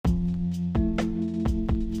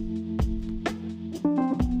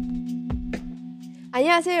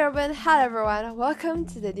안녕하세요 여러분. Hello everyone. Welcome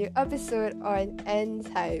to the new episode on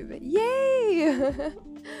End Time. Yay!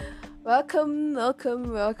 welcome.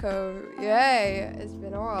 Yay! It's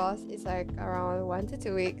been a while. It's like around 1 to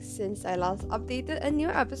 2 weeks since I last updated a new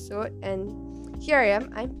episode, and here I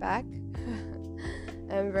am. I'm back.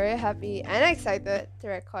 I'm very happy and excited to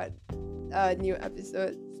record a new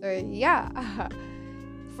episode. So yeah.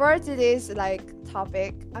 For today's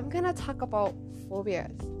topic, I'm gonna talk about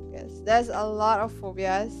phobias. Yes, there's a lot of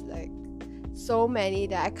phobias, so many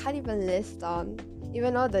that I can't even list down.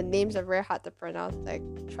 Even though the names are very hard to pronounce, like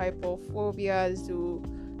trypophobia,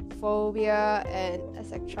 zoophobia, and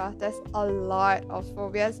etc. There's a lot of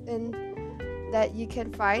phobias in that you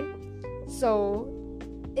can find. So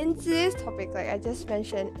in today's topic, like I just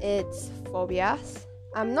mentioned, it's phobias.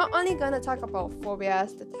 I'm not only gonna talk about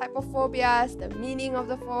phobias, the type of phobias, the meaning of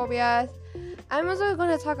the phobias. I'm also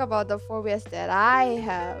gonna talk about the phobias that I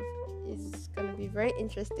have. It's gonna be very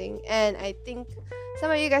interesting, and I think some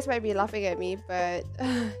of you guys might be laughing at me, but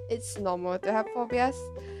it's normal to have phobias.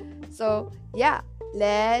 So yeah,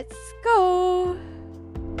 let's go.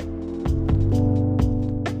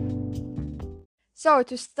 So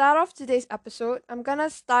to start off today's episode, I'm gonna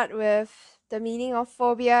start with the meaning of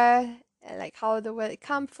phobia and how the word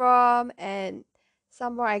come from, and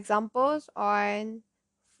some more examples on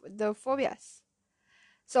the phobias.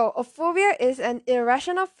 So a phobia is an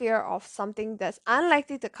irrational fear of something that's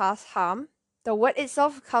unlikely to cause harm. The word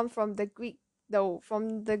itself comes from the Greek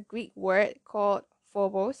word called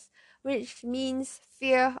phobos, which means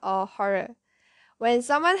fear or horror. When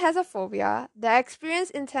someone has a phobia, they experience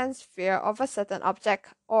intense fear of a certain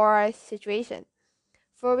object or situation.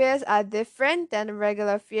 Phobias are different than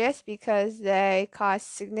regular fears because they cause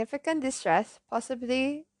significant distress,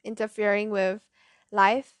 possibly interfering with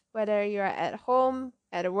life, whether you're at home,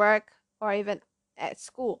 at work, or even at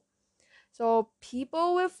school. So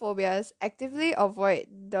people with phobias actively avoid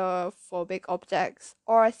the phobic objects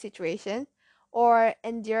or situation, or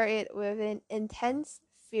endure it with an intense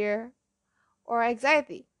fear or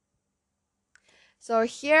anxiety. So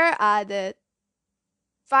here are the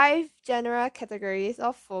 5 general categories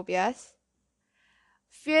of phobias.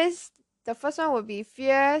 Fears, the first one would be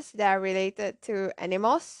fears that are related to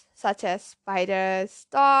animals, such as spiders,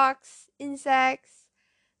 dogs, insects.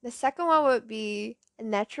 The second one would be a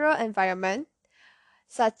natural environment,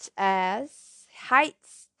 such as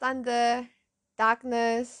heights, thunder,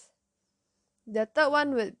 darkness. The third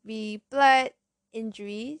one would be blood,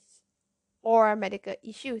 injuries, or medical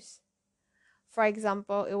issues. For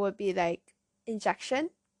example, it would be like injection,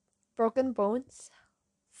 broken bones,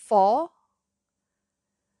 fall.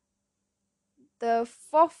 The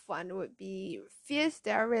fourth one would be fears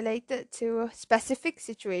that are related to specific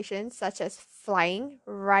situations such as flying,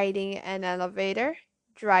 riding an elevator,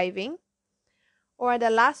 driving. Or the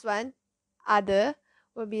last one, other,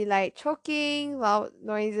 would be like choking, loud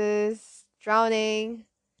noises, drowning.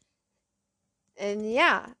 And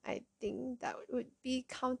yeah, I think that would be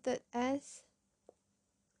counted as.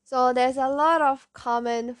 So there's a lot of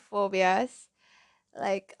common phobias,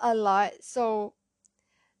 like a lot. So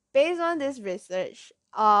based on this research,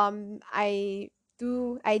 I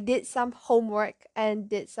did some homework and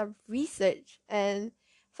did some research and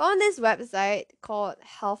found this website called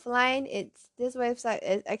Healthline. This website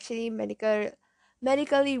is actually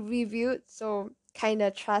medically reviewed, so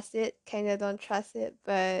kinda trust it, kinda don't trust it,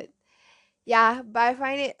 but I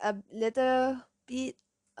find it a little bit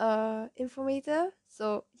informative.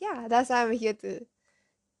 So yeah, that's why I'm here to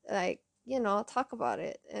talk about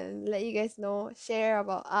it and let you guys know, share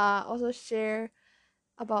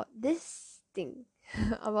about this thing,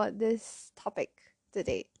 about this topic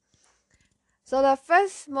today. So the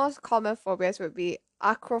first most common phobias would be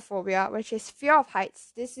acrophobia, which is fear of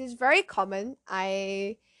heights. This is very common.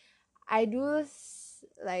 I do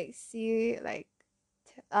see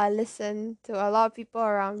listen to a lot of people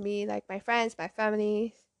around me, like my friends, my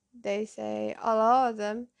family. They say a lot of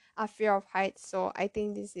them are fear of heights, so I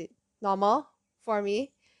think this is normal for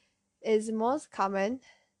me. Is most common.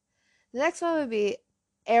 The next one would be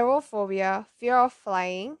aerophobia, fear of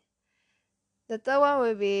flying. The third one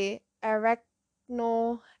would be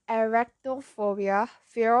arachnophobia,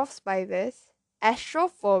 fear of spiders.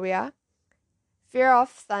 Astrophobia, fear of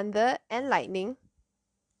thunder and lightning.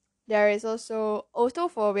 There is also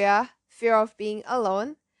autophobia, fear of being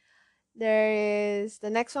alone. The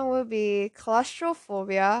next one will be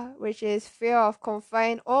claustrophobia, which is fear of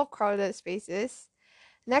confined or crowded spaces.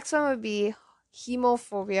 Next one would be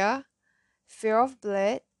hemophobia, fear of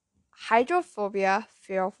blood. Hydrophobia,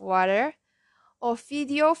 fear of water.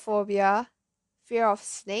 Ophidiophobia, fear of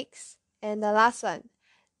snakes. And the last one,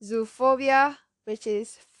 zoophobia, which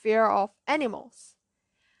is fear of animals.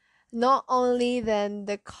 Not only than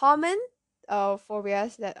the common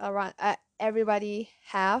phobias that around everybody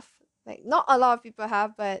have, like not a lot of people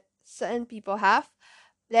have, but certain people have.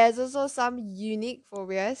 There's also some unique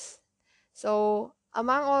phobias. So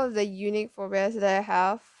among all of the unique phobias that I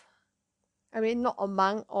have, I mean not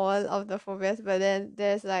among all of the phobias, but then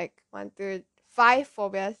there's like one, two, five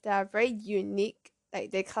phobias that are very unique.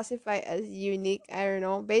 Like they classify as unique. I don't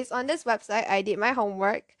know. Based on this website, I did my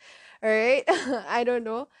homework. Alright. I don't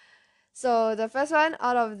know. So the first one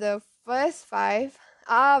out of the five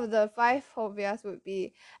phobias would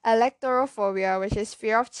be electorophobia, which is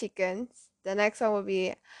fear of chickens. The next one would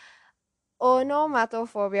be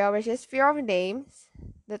onomatophobia, which is fear of names.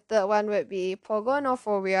 The third one would be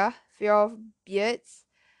pogonophobia, fear of beards.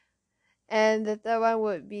 And the third one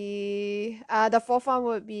would be the fourth one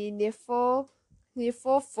would be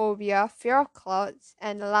nymphophobia, fear of clouds.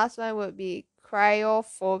 And the last one would be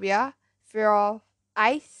cryophobia, fear of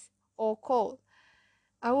ice or cold.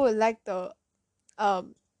 I would like to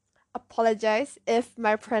um apologize if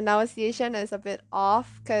my pronunciation is a bit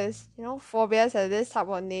off, because phobias have this type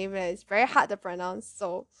of name and it's very hard to pronounce,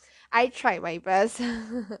 so I tried my best.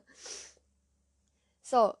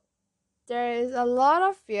 So there is a lot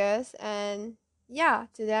of fears, and yeah,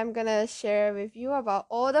 today I'm gonna share with you about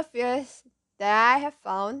all the fears that I have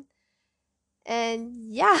found.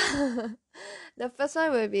 And yeah, the first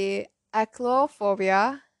one will be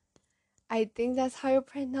acrophobia. I think that's how you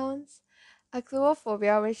pronounce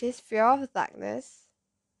acrophobia, which is fear of darkness.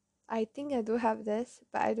 I think I do have this,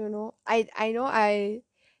 but I don't know. I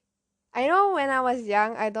know when I was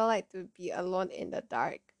young, I don't like to be alone in the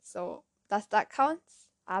dark. So does that count?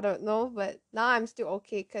 I don't know, but now I'm still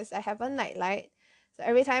okay because I have a nightlight. So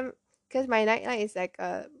every time, because my nightlight is like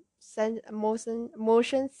a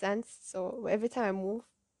motion sense. So every time I move,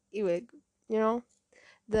 it will,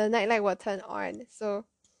 the nightlight will turn on. So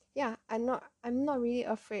yeah, I'm not really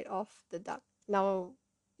afraid of the dark now.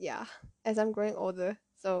 Yeah, as I'm growing older.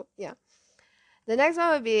 So yeah. The next one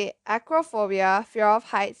would be acrophobia, fear of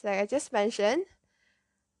heights, like I just mentioned.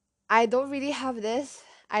 I don't really have this.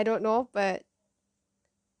 I don't know, but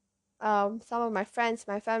some of my friends,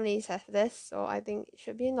 my families have this, so I think it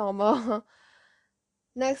should be normal.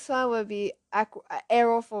 Next one would be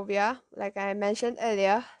aerophobia, like I mentioned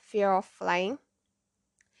earlier, fear of flying.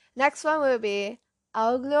 Next one will be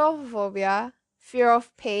alglophobia, fear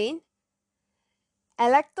of pain.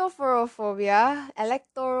 Electorophobia,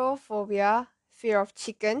 fear of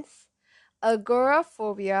chickens.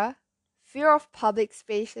 Agoraphobia, fear of public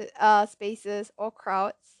spaces or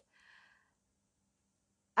crowds.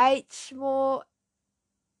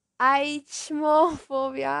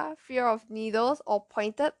 Aichmophobia, fear of needles or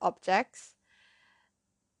pointed objects.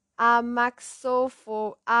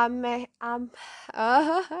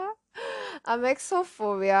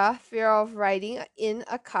 Amexophobia, fear of riding in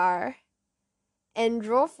a car.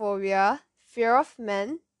 Androphobia, fear of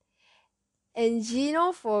men.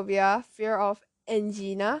 Anginophobia, fear of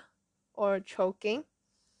angina or choking.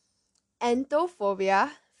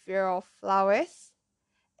 Anthophobia, fear of flowers.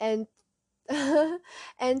 And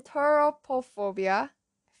anthropophobia,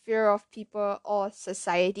 fear of people or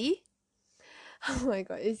society. Oh my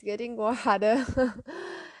god, it's getting more harder.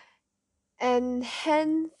 And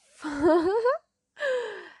hen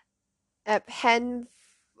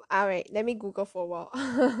alright, let me Google for a while.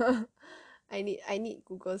 I need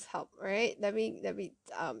Google's help, right? Let me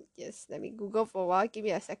Google for a while. Give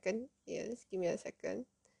me a second. Yes, give me a second.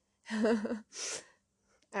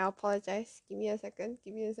 I apologize. Give me a second.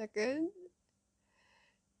 Give me a second.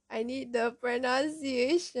 I need the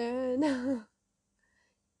pronunciation.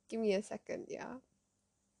 Give me a second, yeah.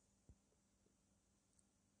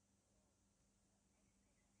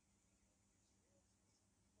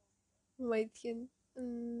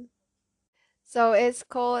 So it's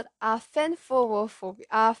called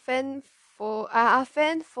aphenphobia.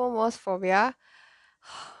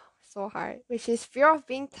 So hard, which is fear of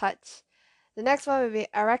being touched. The next one will be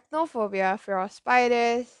arachnophobia, fear of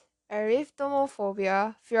spiders.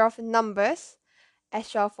 Erythrophobia, fear of numbers.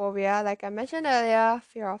 Astrophobia, like I mentioned earlier,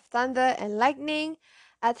 fear of thunder and lightning.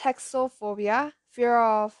 Ataxophobia, fear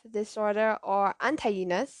of disorder or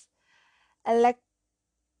untidiness.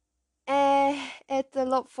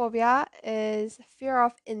 Etalophobia is fear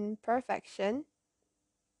of imperfection.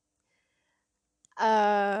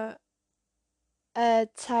 Uh,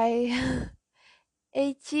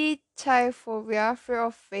 Achyphobia, fear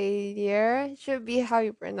of failure, should be how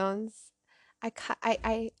you pronounce.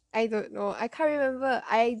 I don't know. I can't remember.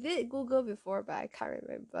 I did Google before, but I can't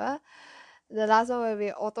remember. The last one will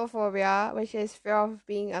be autophobia, which is fear of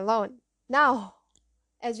being alone. Now,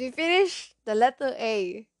 as we finish the letter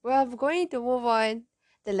A, we're going to move on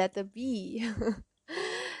the letter B.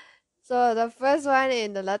 So the first one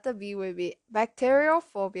in the letter B will be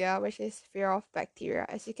bacteriophobia, which is fear of bacteria.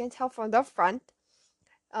 As you can tell from the front,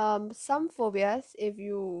 some phobias, if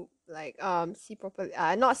you like see properly,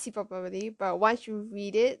 not see properly, but once you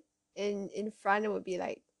read it in front, it would be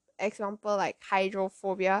like example like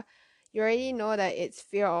hydrophobia. You already know that it's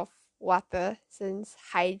fear of water, since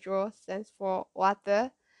hydro stands for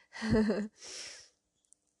water.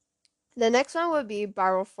 The next one would be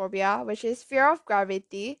barophobia, which is fear of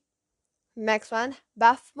gravity. Next one,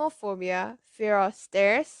 bathmophobia, fear of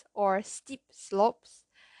stairs or steep slopes.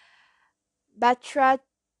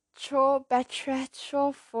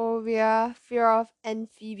 Batrachophobia, fear of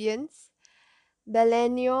amphibians.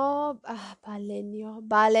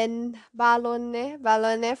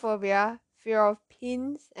 Ballonephobia, fear of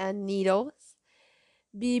pins and needles.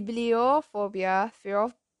 Bibliophobia, fear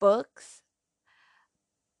of books.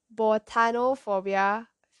 Botanophobia,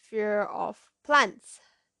 fear of plants.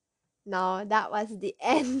 Now that was the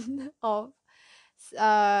end of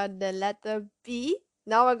the letter B.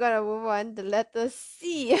 Now we're gonna move on to letter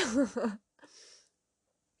C.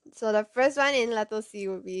 So the first one in letter C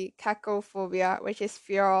would be cacophobia, which is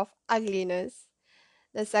fear of ugliness.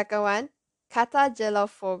 The second one,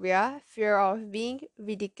 catagelophobia, fear of being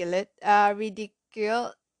ridiculed, I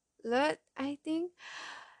think.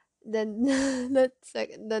 Then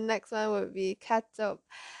the next one would be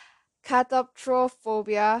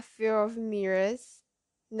catoptrophobia, fear of mirrors.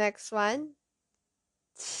 Next one,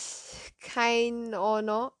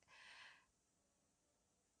 Kainono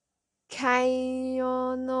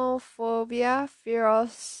Cyanophobia, fear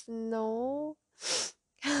of snow.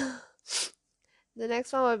 The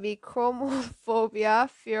next one will be chromophobia,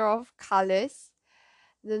 fear of colors.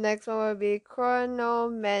 The next one will be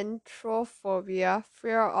chronomentrophobia,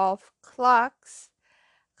 fear of clocks.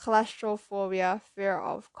 Claustrophobia, fear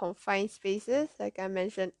of confined spaces, like I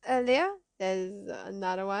mentioned earlier. There's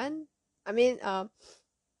another one. The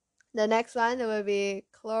next one will be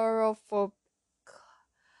Claurophobia,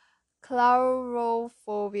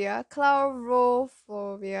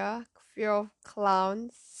 fear of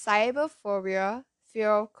clowns. Cyberphobia,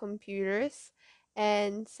 fear of computers.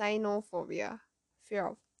 And cynophobia, fear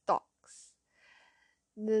of dogs.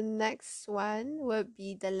 The next one would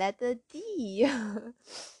be the letter D.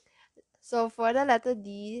 So for the letter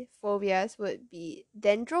D, phobias would be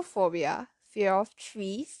dendrophobia, fear of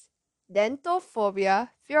trees. Dentophobia,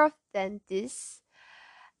 fear of dentists.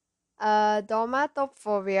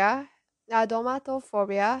 Domatophobia,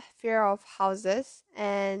 fear of houses.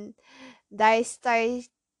 And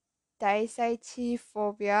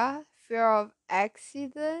dyscythiphobia, fear of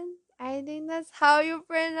accident. I think that's how you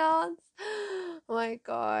pronounce. Oh my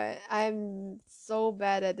god, I'm so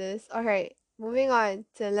bad at this. Okay, moving on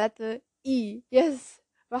to letter E. Yes,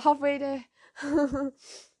 we're halfway there. I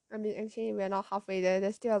mean, actually, we're not halfway there.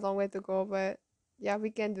 There's still a long way to go, but yeah, we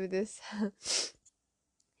can do this.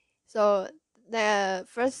 So the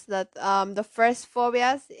first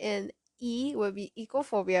phobias in E will be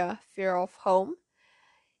ecophobia, fear of home.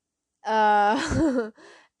 El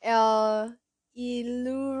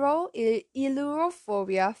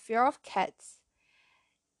Illurophobia, fear of cats.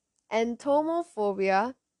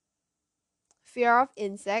 Entomophobia, fear of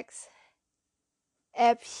insects.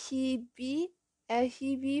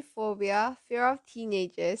 Ephebiphobia, fear of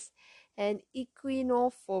teenagers. And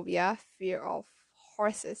equinophobia, fear of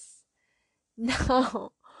horses.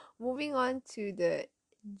 Now, moving on to the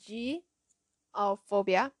G of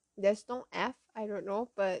phobia. There's no F, I don't know,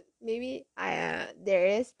 but maybe there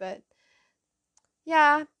is, but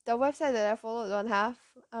yeah, the website that I follow don't have.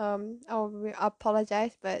 I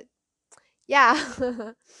apologize, but yeah.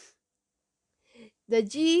 The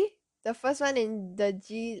G, the first one in the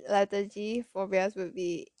G letter G phobias would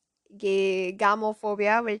be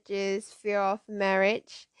gamophobia, which is fear of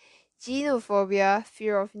marriage. Genophobia,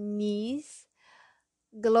 fear of knees.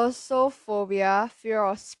 Glossophobia, fear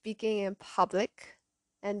of speaking in public.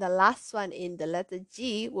 And the last one in the letter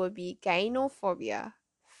G would be gynophobia,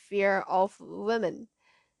 fear of women.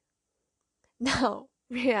 Now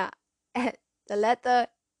we are at the letter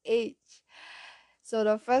H. So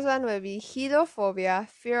the first one will be hedophobia,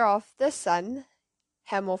 fear of the sun.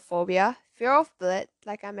 Hemophobia, fear of blood,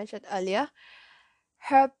 like I mentioned earlier.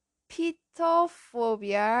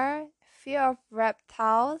 Herpetophobia, fear of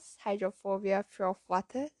reptiles. Hydrophobia, fear of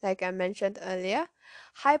water, like I mentioned earlier.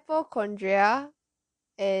 Hypochondria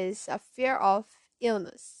is a fear of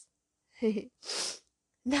illness.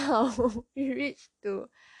 Now we reach to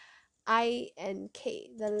I and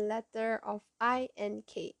K, the letter of I and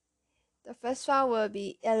K. The first one will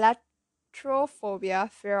be electrophobia,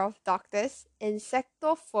 fear of doctors,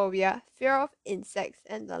 insectophobia, fear of insects,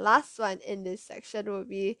 and the last one in this section will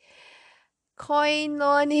be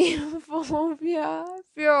koinonia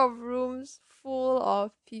fear of rooms full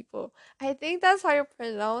of people. I think that's how you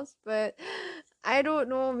pronounce, but I don't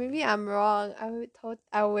know. Maybe I'm wrong.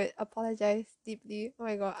 I would apologize deeply. Oh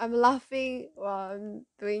my god, I'm laughing while I'm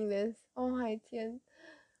doing this. Oh my tian.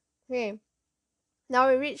 Okay, now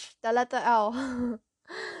we reach the letter L.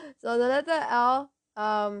 So the letter L,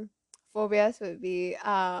 phobias would be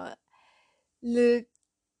leucop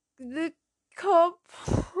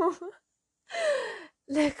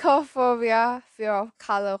leucophobia, fear of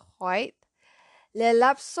color white,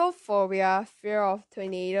 lelapsophobia, fear of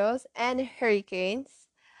tornadoes and hurricanes,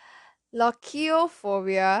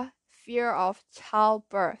 lochiophobia, fear of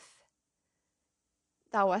childbirth.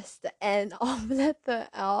 That was the end of letter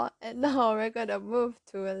L, and now we're gonna move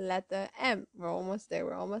to letter M. We're almost there.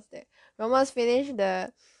 We almost finished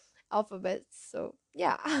the alphabet, so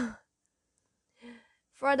yeah.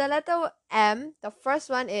 For the letter M, the first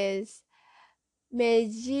one is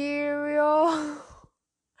Megirio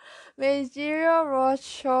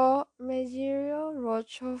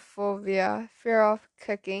Megirochophobia, fear of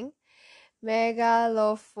cooking.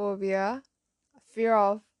 Megalophobia, fear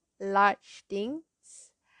of large things.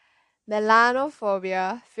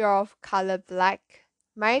 Melanophobia, fear of color black.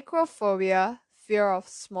 Microphobia, fear of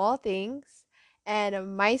small things. And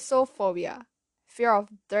mysophobia, fear of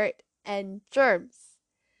dirt and germs.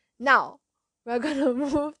 Now, we're gonna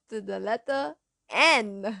move to the letter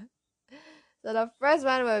N. So the first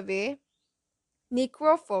one will be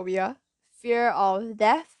necrophobia, fear of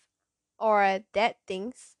death or dead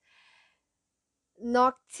things.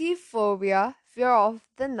 Noctiphobia, fear of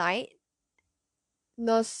the night.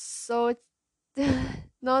 Noso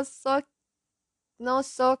noso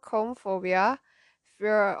nosocophobia,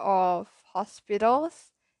 fear of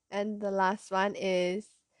hospitals. And the last one is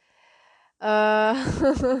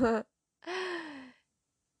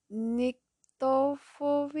nyctophobia,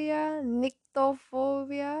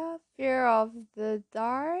 fear of the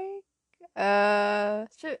dark. I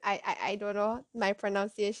don't know my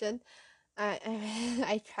pronunciation.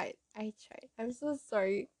 I tried. I'm so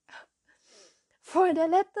sorry. For the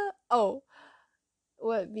letter O,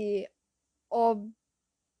 would be obesophobia,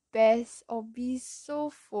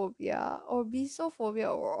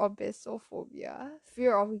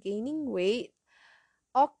 fear of gaining weight.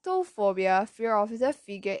 Octophobia, fear of the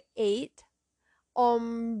figure 8.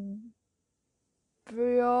 Umbro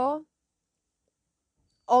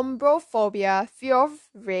Ombrophobia, fear of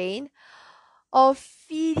rain.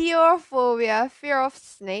 Ophidiophobia, fear of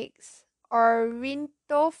snakes.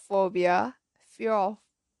 Ornithophobia, fear of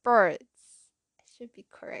birds. I should be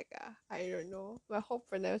correct. I don't know. My whole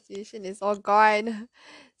pronunciation is all gone.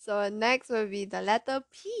 So next will be the letter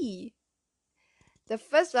P. The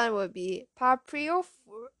first one will be paprio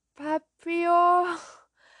pap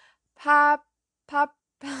pap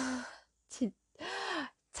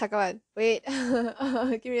잠깐만, wait.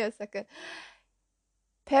 Give me a second.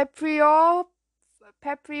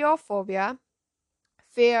 Papriophobia,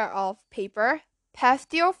 fear of paper.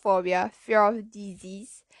 Pastiophobia, fear of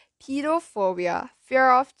disease. Pedophobia,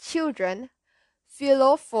 fear of children.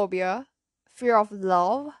 Philophobia, fear of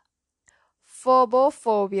love.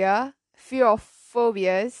 Phobophobia, fear of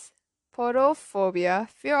phobias. Podophobia,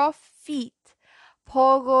 fear of feet.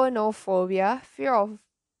 Pogonophobia, fear of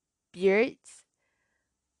beards.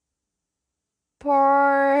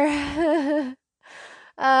 Por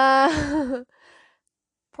uh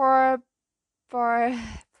por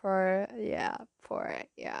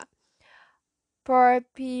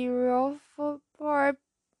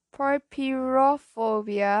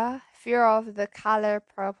porphyrophobia, fear of the color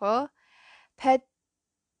purple.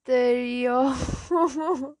 Pterio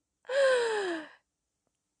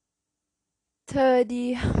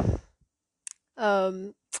Tedi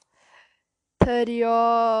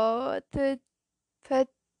Terio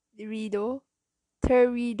Pterido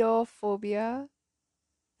Pteridophobia,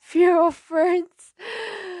 fear of ferns.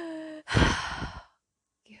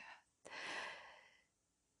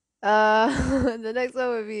 The next one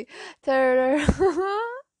would be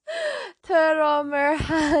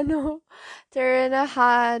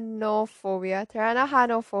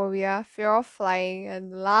Pteranahanophobia, fear of flying.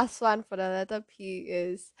 And the last one for the letter P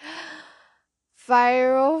is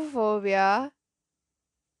Pyrophobia.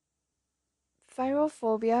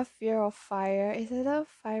 Pyrophobia, fear of fire. Is it a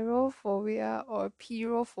pyrophobia or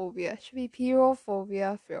pyrophobia? Should be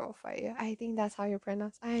pyrophobia, fear of fire. I think that's how you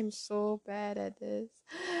pronounce. I am so bad at this.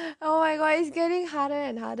 Oh my god, it's getting harder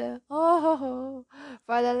and harder. Oh,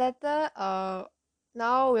 for the letter,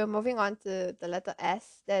 now we're moving on to the letter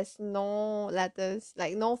S. There's no letters,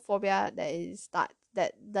 like no phobia that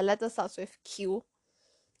the letter starts with Q.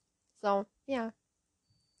 So yeah,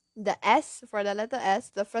 the S, for the letter S,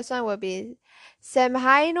 the first one will be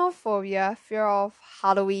Semhainophobia, fear of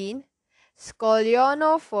Halloween.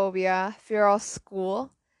 Scolionophobia, fear of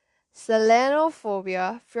school.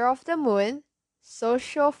 Selenophobia, fear of the moon.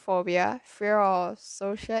 Sociophobia, fear of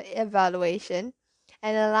social evaluation.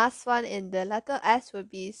 And the last one in the letter S would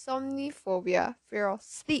be somniphobia, fear of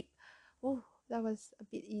sleep. Oh, that was a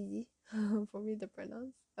bit easy for me to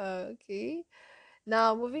pronounce. Okay.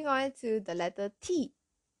 Now moving on to the letter T.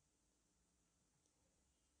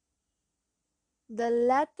 The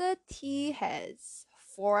letter T has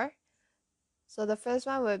four. So the first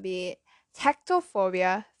one will be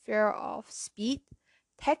tactophobia, fear of speed.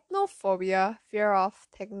 Technophobia, fear of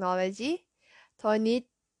technology. Tonitrophophia,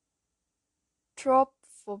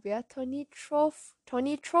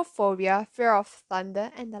 fear of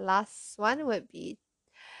thunder. And the last one would be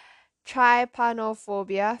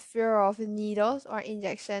trypanophobia, fear of needles or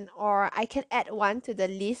injection. Or I can add one to the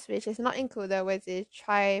list, which is not included, which is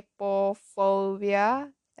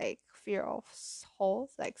trypophobia, like fear of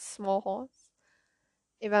holes, like small holes,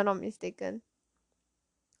 if I'm not mistaken.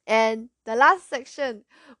 And the last section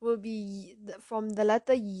will be from the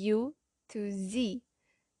letter U to Z.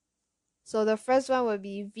 So the first one will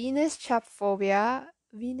be Venus Traphobia.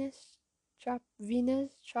 Venus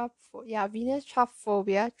Traphobia.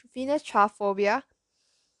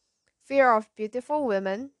 Fear of beautiful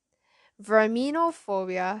women.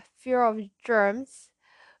 Verminophobia, fear of germs.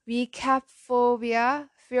 Wicaphobia,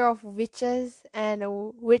 fear of witches and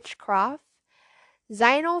witchcraft.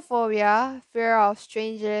 Xenophobia, fear of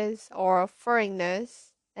strangers or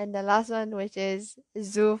foreigners. And the last one, which is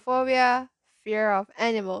zoophobia, fear of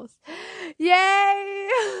animals. Yay!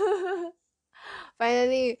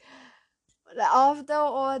 Finally, after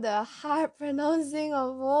all the hard pronouncing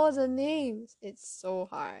of all the names, it's so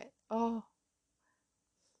hard. Oh,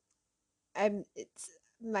 it's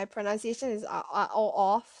my pronunciation is all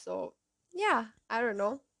off. So yeah, I don't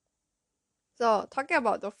know. So talking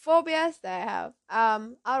about the phobias that I have,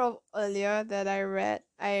 out of earlier that I read,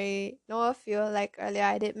 I know a few. Like earlier,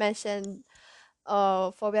 I did mention,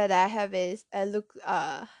 phobia that I have is a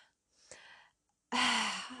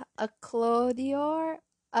Clodior,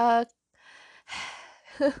 a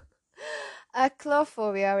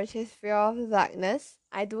aclophobia, which is fear of darkness.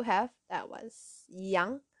 I do have that was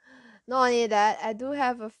young. Not only that, I do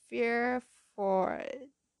have a fear for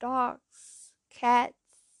dogs, cats.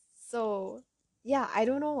 So yeah, I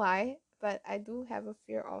don't know why, but I do have a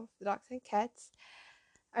fear of dogs and cats.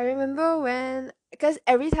 I remember when, because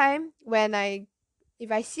every time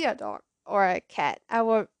if I see a dog or a cat, I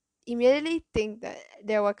will immediately think that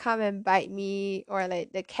they will come and bite me, or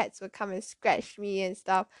like the cats will come and scratch me and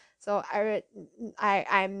stuff. So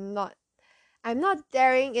I'm not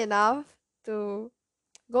daring enough to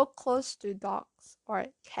go close to dogs or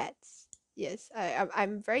cats. Yes,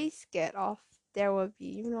 I'm very scared of there will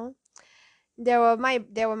be, they will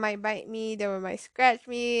might bite me, they will might scratch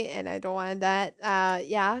me, and I don't want that.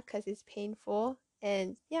 Yeah, because it's painful.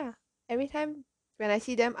 And yeah, every time when I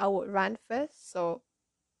see them, I would run first. So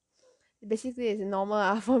basically, it's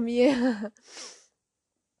normal for me.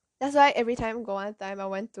 That's why every time one time I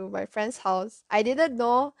went to my friend's house, I didn't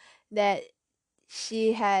know that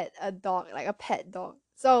she had a dog, like a pet dog.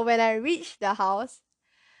 So when I reached the house,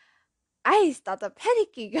 I started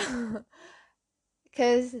panicking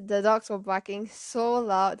because the dogs were barking so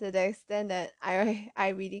loud to the extent that I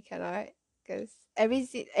really cannot. Because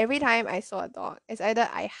every time I saw a dog, it's either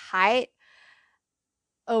I hide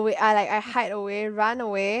away, I hide away, run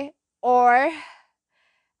away, or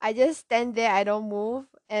I just stand there, I don't move,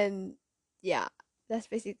 and yeah, that's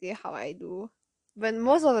basically how I do. But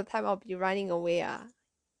most of the time, I'll be running away.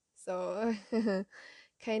 So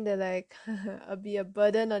kind of like a bit of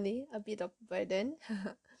burden on it, a bit of burden.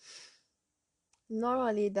 Not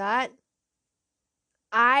only that,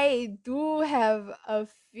 I do have a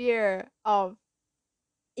fear of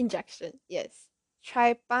injection. Yes,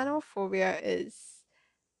 trypanophobia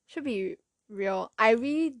should be real. I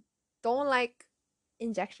really don't like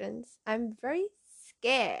injections. I'm very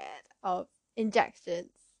scared of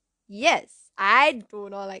injections. Yes, I do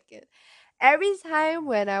not like it. Every time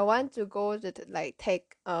when I want to go to like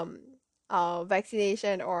take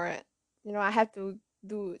vaccination, or I have to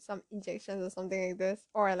do some injections or something like this,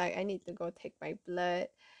 or like I need to go take my blood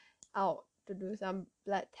out to do some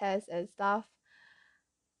blood tests and stuff,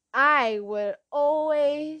 I would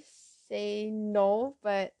always say no.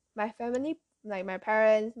 But my family, like my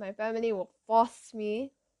parents, my family will force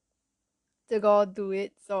me to go do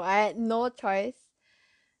it. So I had no choice.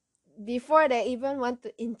 Before they even want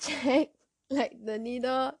to inject like the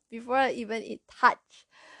needle, before even it touch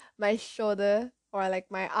my shoulder or like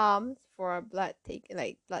my arms for a blood take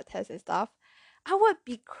like blood test and stuff, I would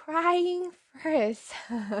be crying first.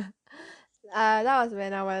 That was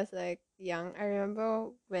when I was like young. I remember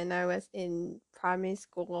when I was in primary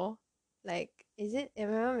school. Like, is it? If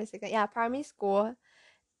I'm not mistaken, yeah, primary school.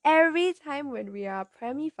 Every time when we are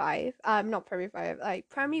primary five, not primary five, like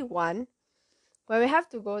primary one, when we have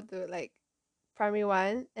to go to like primary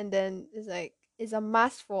one, and then it's like it's a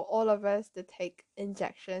must for all of us to take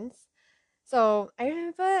injections. So I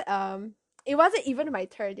remember it wasn't even my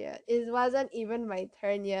turn yet. It wasn't even my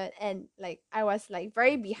turn yet, and like I was like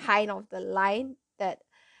very behind of the line that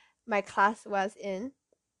my class was in.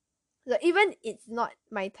 So even it's not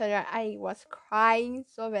my turn, right, I was crying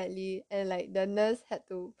so badly, and like the nurse had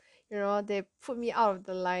to, they put me out of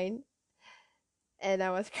the line, and I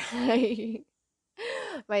was crying.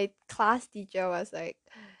 My class teacher was like,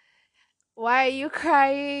 "Why are you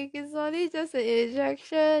crying? It's only just an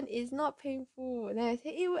injection. It's not painful." And then I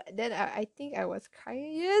said, then I think I was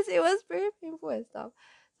crying. Yes, it was very painful and stuff.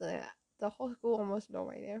 So yeah, the whole school almost know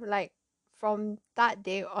my name. Like from that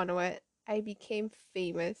day onward, I became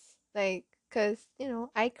famous. Like, cause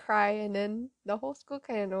I cry, and then the whole school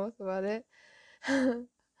kind of knows about it.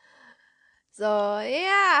 So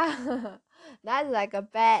yeah, that's like a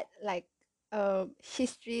bad like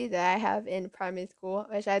history that I have in primary school,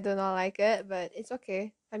 which I do not like it, but it's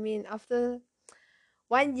okay. I mean, after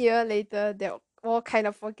 1 year later, they'll all kind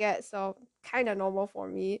of forget, so kind of normal for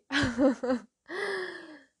me.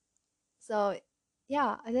 So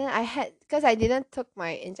yeah, and then I had because I didn't took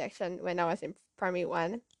my injection when I was in primary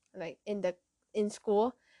one, like in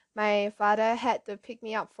school. My father had to pick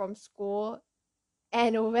me up from school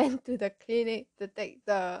and went to the clinic to take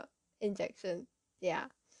the injection. Yeah,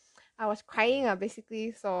 I was crying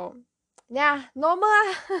basically. So yeah, normal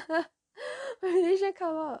ah. Malaysian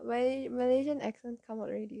come out. My Malaysian accent come out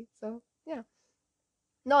already. So yeah.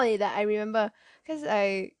 Not only that, I remember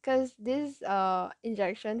because this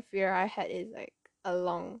injection fear I had is like a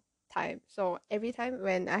long time. So every time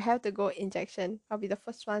when I have to go injection, I'll be the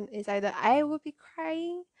first one. Is either I will be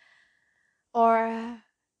crying or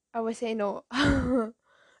I would say no. I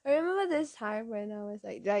remember this time when I was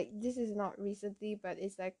like this is not recently, but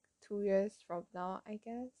it's like 2 years from now, I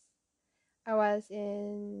guess. I was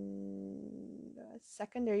in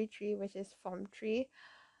secondary three, which is form three.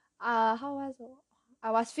 How was it? I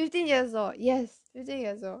was 15 years old. Yes, 15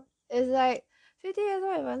 years old. It's like 15 years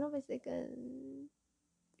old if I'm not mistaken.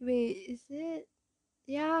 Wait, is it?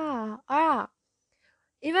 Yeah. Ah.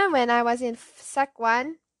 Even when I was in sec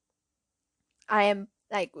one, I am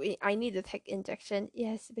like I need to take injection.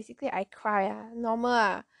 Yes, basically I cry.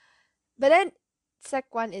 Normal. But then sec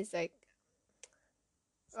one is like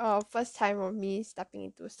first time of me stepping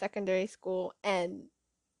into secondary school, and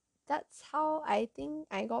that's how I think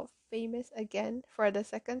I got famous again for the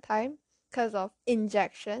second time because of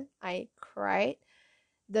injection. I cried.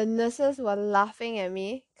 The nurses were laughing at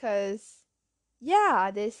me because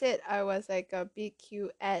yeah, they said I was like a big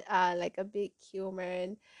cute at like a big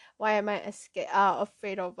human. Why am I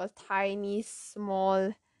afraid of a tiny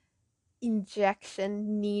small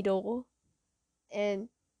injection needle? And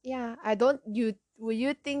yeah, I don't you will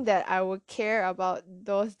you think that I would care about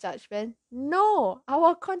those judgments? No, I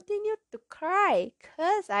will continue to cry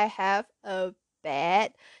because I have a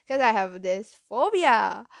because I have this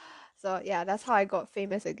phobia. So yeah, that's how I got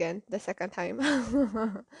famous again the second time.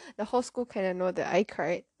 The whole school kind of know that I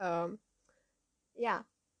cried. Yeah,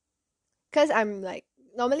 because I'm like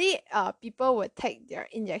normally people would take their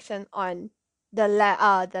injection on the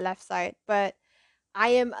left side, but I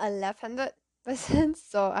am a left-handed person,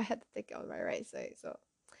 so I had to take it on my right side. So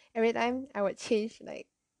every time I would change, like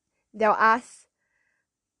they'll ask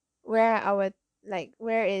where I would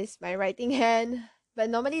where is my writing hand, but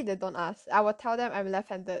normally they don't ask. I will tell them I'm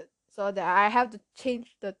left-handed, so that I have to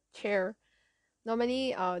change the chair.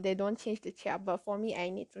 Normally, they don't change the chair, but for me, I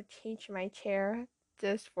need to change my chair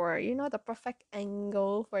just for the perfect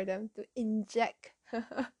angle for them to inject.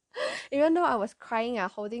 Even though I was crying,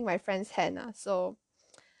 holding my friend's hand, so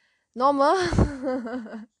normal.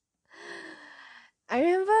 I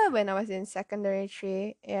remember when I was in secondary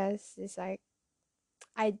three, yes, it's like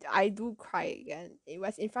I do cry again. It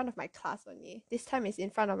was in front of my class only. This time it's in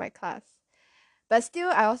front of my class. But still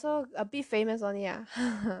I also a bit famous only.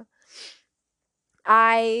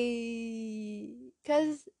 I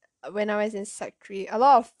cause when I was in sec three, a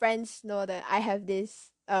lot of friends know that I have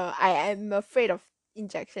this I am afraid of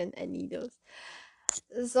injection and needles.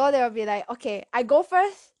 So they'll be like, okay, I go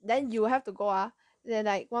first, then you have to go. Then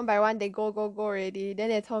like one by one they go already. Then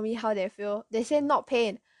they told me how they feel. They say not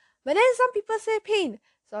pain. But then some people say pain.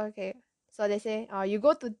 So okay. So they say, you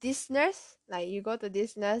go to this nurse, like you go to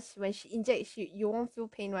this nurse, when she injects you, you won't feel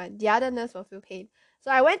pain one. The other nurse will feel pain.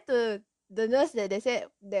 So I went to the nurse that they said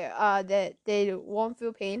that they won't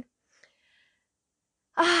feel pain.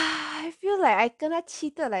 I feel like I kena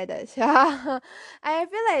cheated like that. I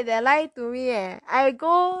feel like they lied to me.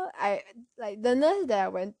 I like the nurse that I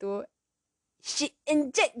went to, she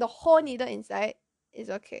inject the whole needle inside. It's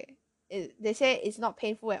okay. They say it's not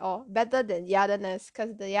painful at all. Better than the other nurse,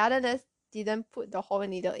 because the other nurse didn't put the whole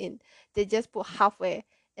needle in. They just put halfway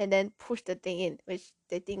and then push the thing in, which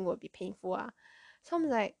they think would be painful. So I'm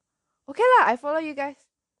like, okay lah, I follow you guys.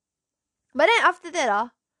 But then after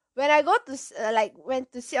that, when I go to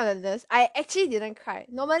went to sit on the nurse, I actually didn't cry.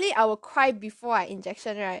 Normally, I will cry before I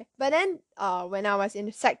injection, right? But then, when I was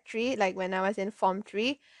in Sec 3, like when I was in Form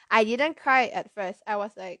 3, I didn't cry at first. I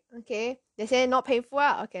was like, okay, they say not painful,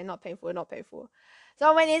 okay, not painful, not painful.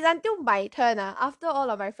 So when it's until my turn, after all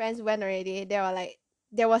of my friends went already, they were like,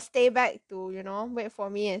 they will stay back to, wait for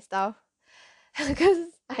me and stuff. Because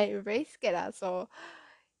I'm very scared, so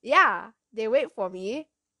yeah, they wait for me.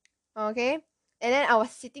 Okay. And then I was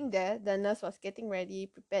sitting there, the nurse was getting ready,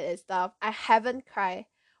 prepared and stuff. I haven't cried.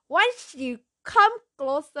 Once she come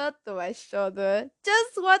closer to my shoulder,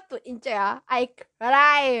 just want to inject, I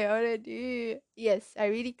cry already. Yes, I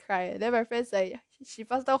really cried. Then my friends like, she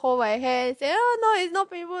faster hold my hand, say, oh no, it's not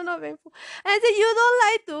painful, not painful. And I said, you don't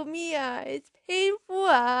lie to me, it's painful.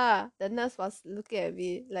 The nurse was looking at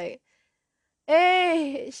me like,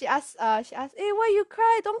 hey, she asked, hey, why you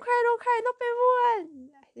cry? Don't cry, not painful one.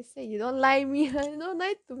 I say, you don't lie me, you don't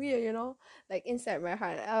lie to me, like inside my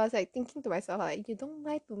heart. I was like thinking to myself, like, you don't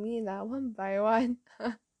lie to me, lah, one by one.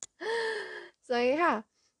 So yeah,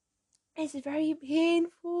 it's very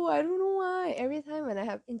painful. I don't know why. Every time when I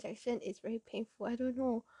have injection, it's very painful. I don't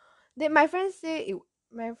know. Then my friends say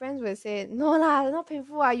my friends will say, no lah, not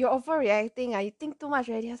painful. You're overreacting. You think too much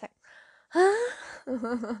already. I was like, huh?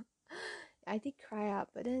 I did cry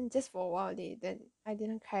up, but then just for a while, then I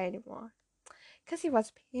didn't cry anymore. Because it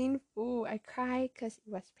was painful. I cried because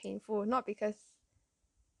it was painful, not because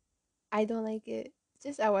I don't like it.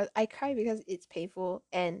 Just I cry because it's painful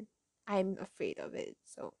and I'm afraid of it.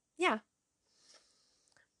 So yeah.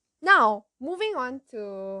 Now moving on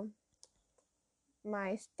to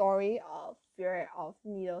my story of fear of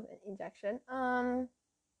needles and injection. I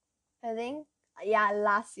think yeah,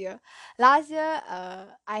 last year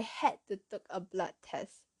I had to take a blood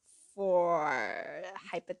test for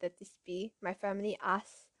hepatitis B. My family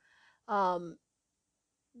asked um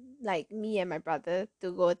like me and my brother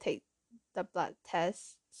to go take the blood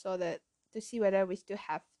test so that to see whether we still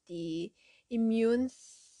have the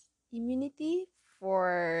immunity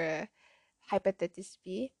for hepatitis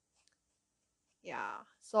B. Yeah.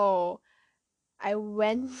 So I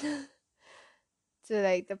went to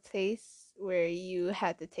like the place where you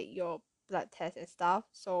had to take your blood test and stuff.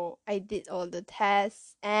 So I did all the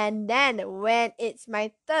tests, and then when it's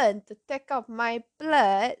my turn to take out my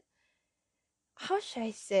blood, how should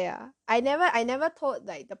I say I never told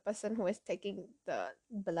like the person who is taking the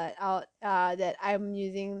blood out that I'm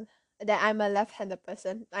a left-handed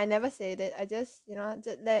person. I never said it. I just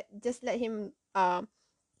just let him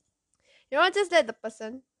just let the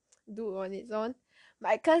person do on its own.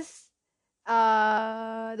 But because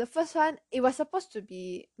the first one, it was supposed to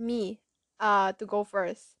be me to go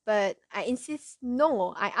first, but I insist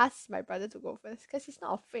no. I asked my brother to go first because he's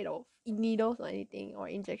not afraid of needles or anything or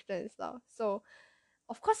injection and stuff. So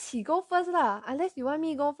of course he go first lah. Unless you want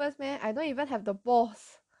me go first, man. I don't even have the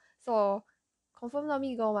balls. So confirm not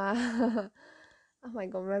me go ma. Oh my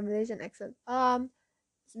god, my Malaysian accent.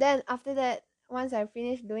 Then after that, once I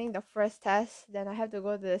finish doing the first test, then I have to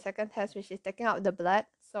go to the second test, which is taking out the blood.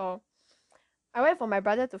 So I wait for my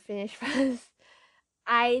brother to finish first.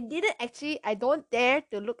 I don't dare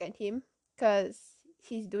to look at him because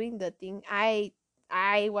he's doing the thing. I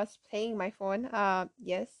was playing my phone.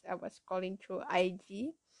 Yes, I was scrolling through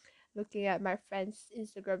IG, looking at my friends'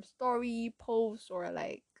 Instagram story posts or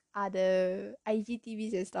like other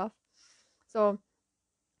IGTVs and stuff. So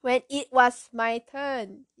when it was my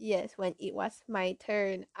turn, yes, when it was my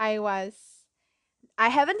turn, I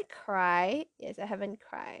haven't cried. Yes, I haven't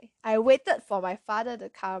cried. I waited for my father to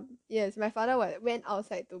come. Yes, my father went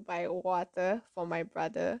outside to buy water for my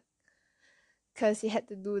brother because he had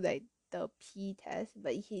to do like the pee test,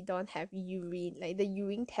 but he don't have urine, like the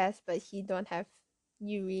urine test, but he don't have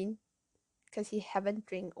urine because he haven't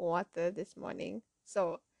drink water this morning.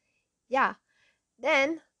 So yeah,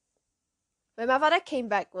 Then when my father came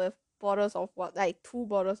back with bottles of water, like 2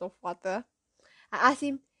 bottles of water, I asked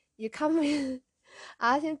him, "You come with."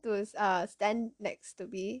 I asked him to stand next to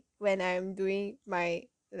me when I'm doing my,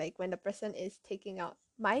 like, when the person is taking out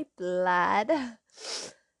my blood.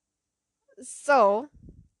 So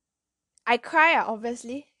I cry,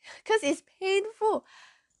 obviously, because it's painful.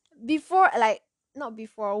 Before, like, not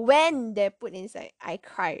before, when they put inside, I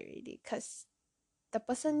cry already because the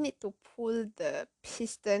person need to pull the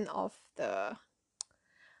piston of the,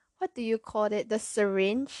 what do you call it? The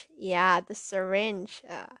syringe? Yeah, the syringe.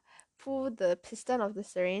 Pull the piston of the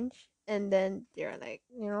syringe, and then they're like,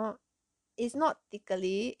 it's not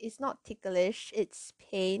tickly, it's not ticklish, it's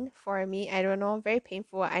pain for me. I don't know, very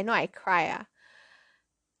painful. I know I cry.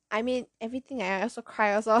 I mean, everything I also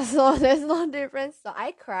cry also, so there's no difference. So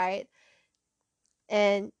I cried,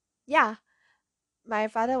 and yeah, my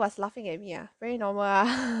father was laughing at me. Very normal.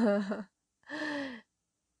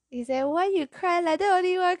 He said, "Why you cry like that?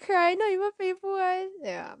 Only you cry, not even painful one."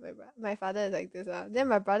 Yeah, my father is like this. Then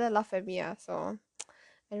my brother laughed at me. So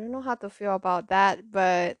I don't know how to feel about that,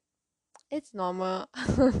 but it's normal.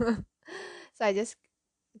 So I just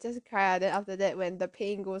cry. Then after that, when the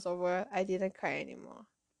pain goes over, I didn't cry anymore.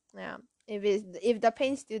 Yeah. If the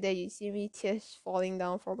pain's still there, you see me tears falling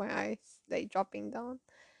down from my eyes, like dropping down.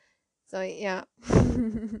 So yeah.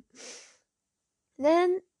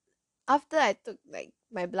 Then after I took like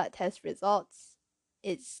my blood test results,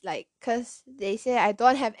 it's like, cause they say I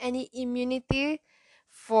don't have any immunity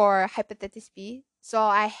for hepatitis B, so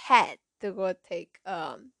I had to go take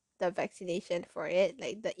the vaccination for it,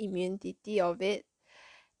 like the immunity of it.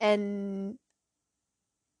 And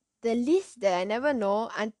the least that I never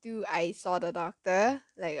know until I saw the doctor,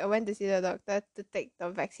 like I went to see the doctor to take the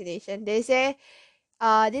vaccination. They say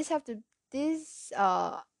this have to this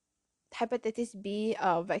hepatitis B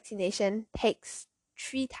vaccination takes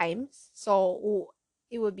 3 times. So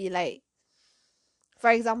it would be like, for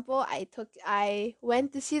example, I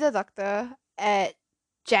went to see the doctor at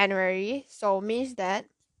January, so means that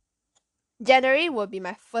January will be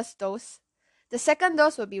my first dose. The second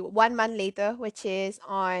dose will be 1 month later, which is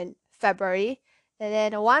on February. And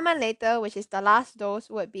then 1 month later, which is the last dose,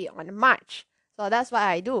 would be on March. So that's what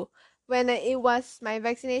I do. When it was my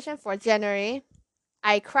vaccination for January,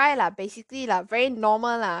 I cry lah, basically lah, very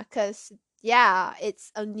normal lah, cause yeah,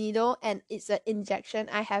 it's a needle and it's an injection.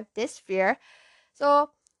 I have this fear, so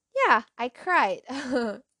yeah, I cried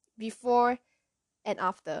before and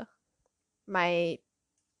after. My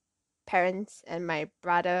parents and my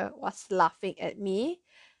brother was laughing at me.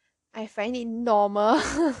 I find it normal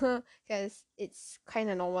because it's kind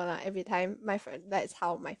of normal lah. Every time my friend, that's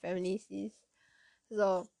how my family sees.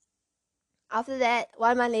 So after that,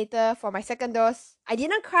 1 month later, for my second dose, I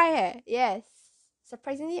didn't cry. Yes,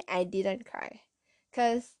 surprisingly, I didn't cry,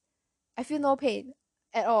 cause I feel no pain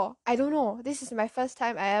at all. I don't know. This is my first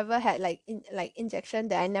time I ever had like injection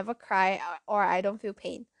that I never cry, or I don't feel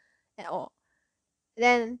pain at all.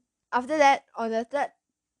 Then after that, on the third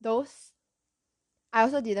dose, I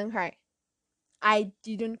also didn't cry. I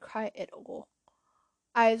didn't cry at all.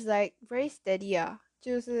 I was like very steady.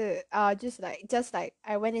 就是 just like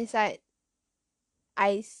I went inside,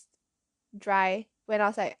 eyes dry. When I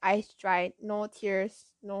was like eyes dry, no tears,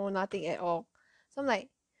 no nothing at all. So I'm like,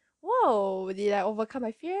 whoa, did I overcome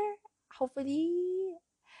my fear? Hopefully.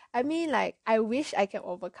 I mean, like, I wish I can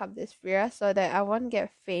overcome this fear so that I won't get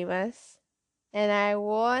famous. And I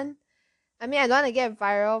won't. I mean, I don't want to get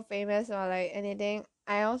viral, famous, or like anything.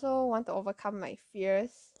 I also want to overcome my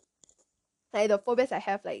fears. Like the phobias I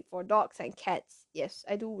have, like for dogs and cats. Yes,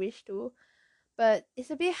 I do wish to. But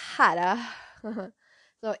it's a bit hard.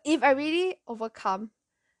 So if I really overcome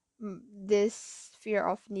this fear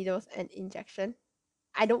of needles and injection,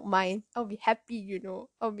 I don't mind. I'll be happy.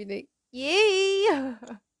 I'll be like, yay!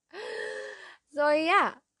 So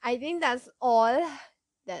yeah, I think that's all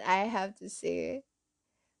that I have to say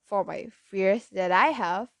for my fears that I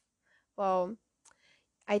have. Well,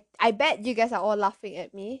 I bet you guys are all laughing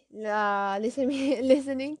at me,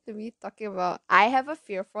 listening to me talking about I have a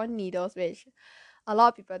fear for needles, which a lot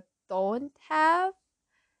of people don't have.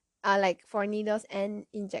 Like for needles and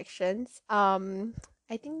injections.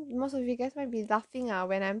 I think most of you guys might be laughing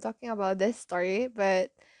when I'm talking about this story,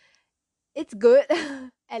 but it's good.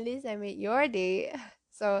 At least I made your day.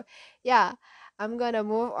 So yeah, I'm gonna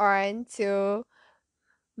move on to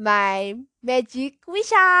my magic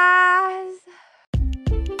wishes.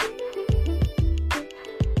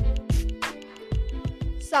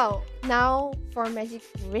 So now for magic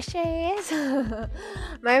wishes.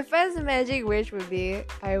 My first magic wish would be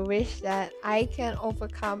I wish that I can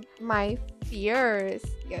overcome my fears.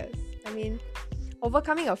 Yes. I mean,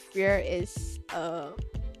 overcoming a fear is a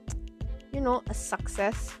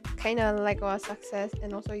success, kind of like a success,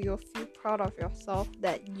 and also you'll feel proud of yourself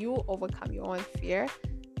that you overcome your own fear.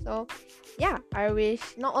 So yeah, I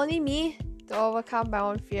wish not only me to overcome my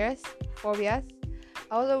own phobias,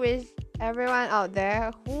 I also wish everyone out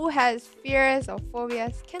there who has fears or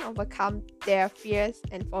phobias can overcome their fears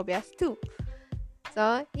and phobias too.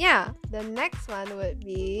 So yeah, the next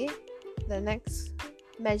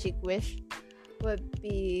magic wish would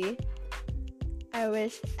be, I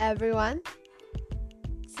wish everyone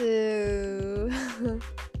to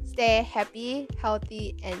stay happy,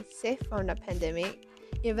 healthy, and safe from the pandemic,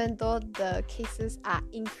 even though the cases are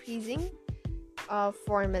increasing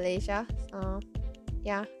for Malaysia. So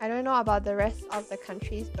yeah, I don't know about the rest of the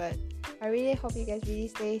countries, but I really hope you guys really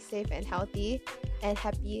stay safe and healthy and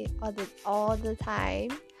happy all the time.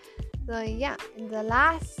 So yeah, and the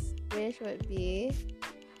last wish would be,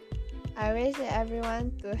 I wish that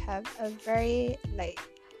everyone to have to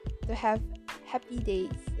have happy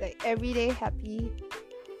days, like every day happy,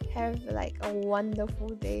 have like a wonderful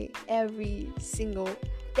day every single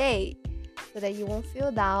day, so that you won't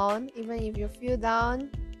feel down. Even if you feel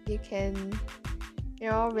down, you can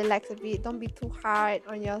relax a bit. Don't be too hard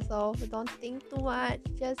on yourself, don't think too much,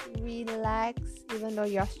 just relax even though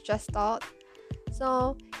you're stressed out.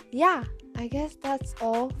 So yeah, I guess that's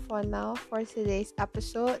all for now for today's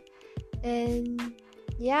episode. And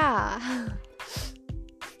yeah,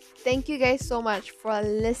 thank you guys so much for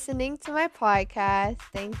listening to my podcast.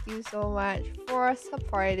 Thank you so much for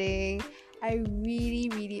supporting. I really,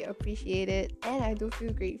 really appreciate it, and I do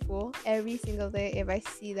feel grateful every single day if I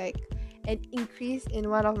see like an increase in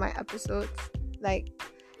one of my episodes, like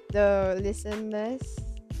the listeners.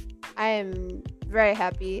 I am very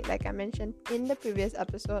happy. Like I mentioned in the previous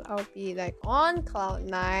episode, I'll be like on cloud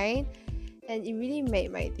 9, and it really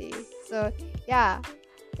made my day. So yeah,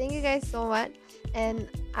 thank you guys so much, and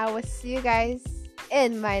I will see you guys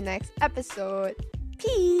in my next episode.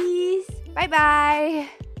 Peace. Bye bye.